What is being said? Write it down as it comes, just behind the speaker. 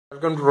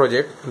Welcome to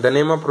project. The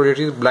name of project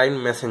is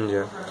Blind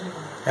Messenger.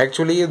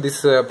 Actually,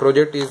 this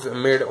project is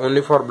made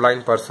only for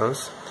blind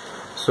persons.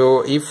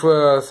 So, if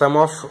some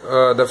of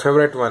the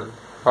favorite one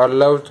or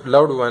loved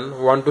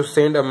one want to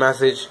send a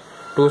message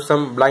to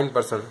some blind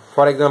person,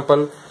 for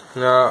example,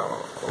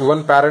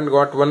 one parent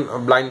got one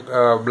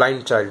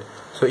blind child.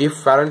 So,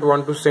 if parent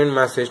want to send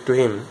message to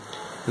him,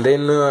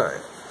 then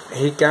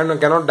he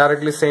cannot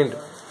directly send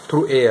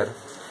through air.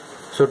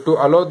 So, to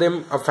allow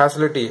them a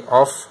facility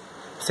of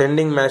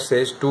sending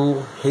message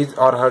to his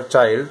or her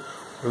child,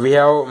 we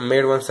have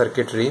made one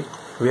circuitry,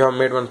 we have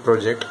made one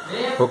project.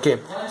 Okay,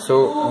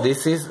 so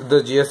this is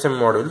the GSM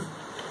module.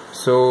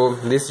 So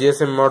this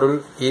GSM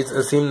module is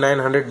a SIM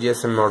 900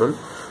 GSM module,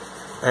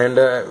 and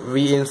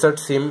we insert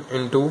SIM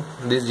into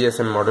this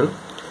GSM module.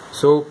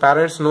 So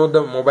parents know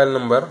the mobile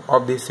number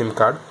of the SIM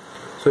card.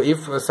 So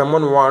if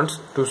someone wants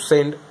to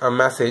send a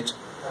message,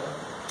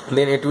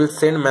 then it will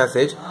send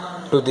message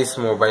to this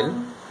mobile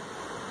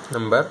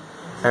number,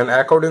 and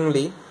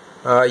accordingly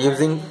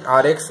using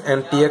RX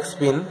and TX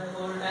pin,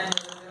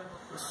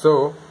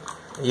 so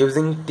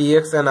using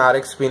TX and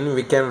RX pin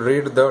we can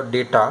read the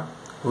data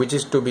which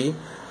is to be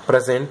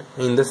present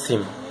in the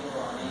SIM.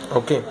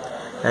 Okay,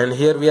 and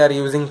here we are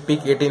using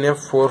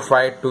PIC18F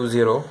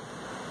 4520,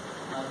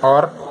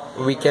 or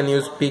we can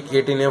use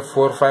PIC18F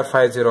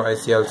 4550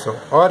 IC also,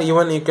 or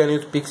even you can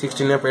use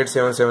PIC16F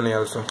 877A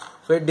also.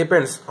 So it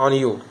depends on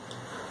you.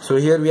 So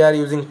here we are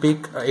using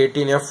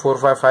PIC18F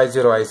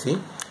 4550 IC,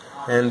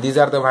 and these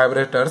are the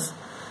vibrators.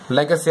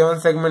 Like a 7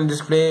 segment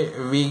display,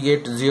 we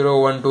get 0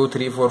 1 2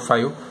 3 4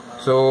 5.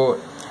 So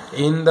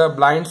in the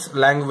blinds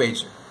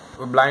language,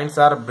 blinds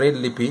are braille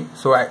lippy.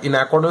 So in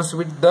accordance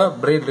with the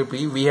braille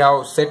lippy, we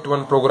have set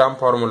one program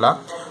formula.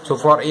 So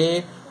for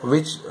A,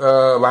 which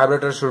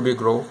vibrator should be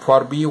grow,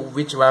 for B,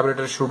 which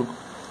vibrator should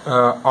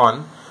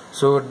on.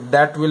 So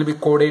that will be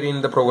coded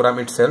in the program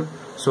itself.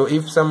 So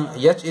if some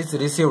H is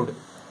received,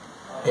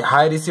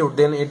 high received,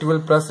 then it will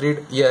press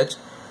read H.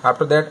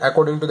 After that,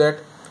 according to that,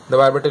 the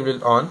vibrator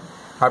will on.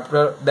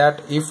 After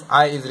that, if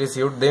I is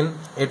received, then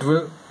it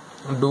will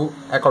do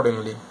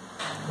accordingly.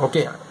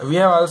 Okay, we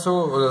have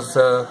also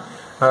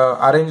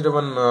arranged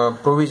one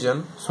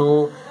provision,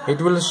 so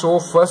it will show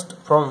first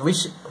from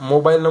which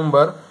mobile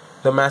number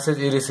the message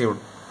is received.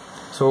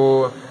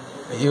 So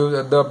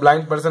the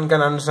blind person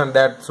can understand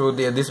that. So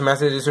this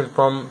message is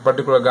from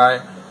particular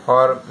guy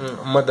or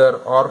mother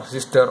or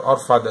sister or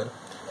father.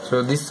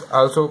 So this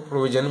also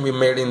provision we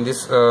made in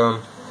this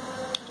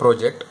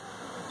project.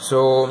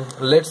 So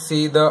let's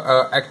see the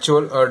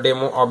actual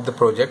demo of the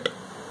project.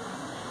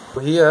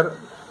 Here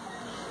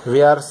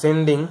we are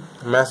sending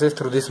message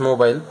through this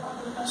mobile.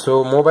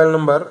 So mobile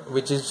number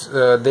which is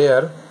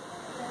there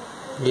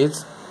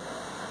is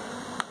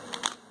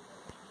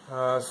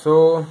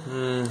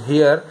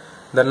here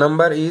the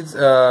number is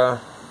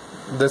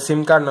the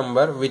SIM card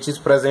number which is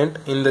present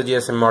in the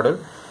GSM model,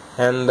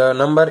 and the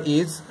number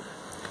is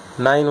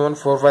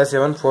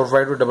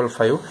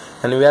 9145745255,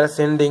 and we are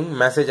sending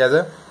message as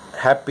a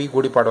happy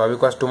Gudi Padwa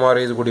because tomorrow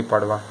is Gudi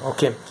Padwa.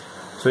 Okay,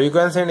 so you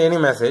can send any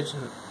message,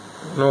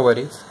 no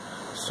worries.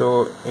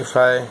 So if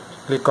I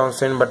click on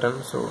send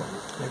button, so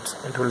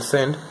it will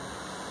sending.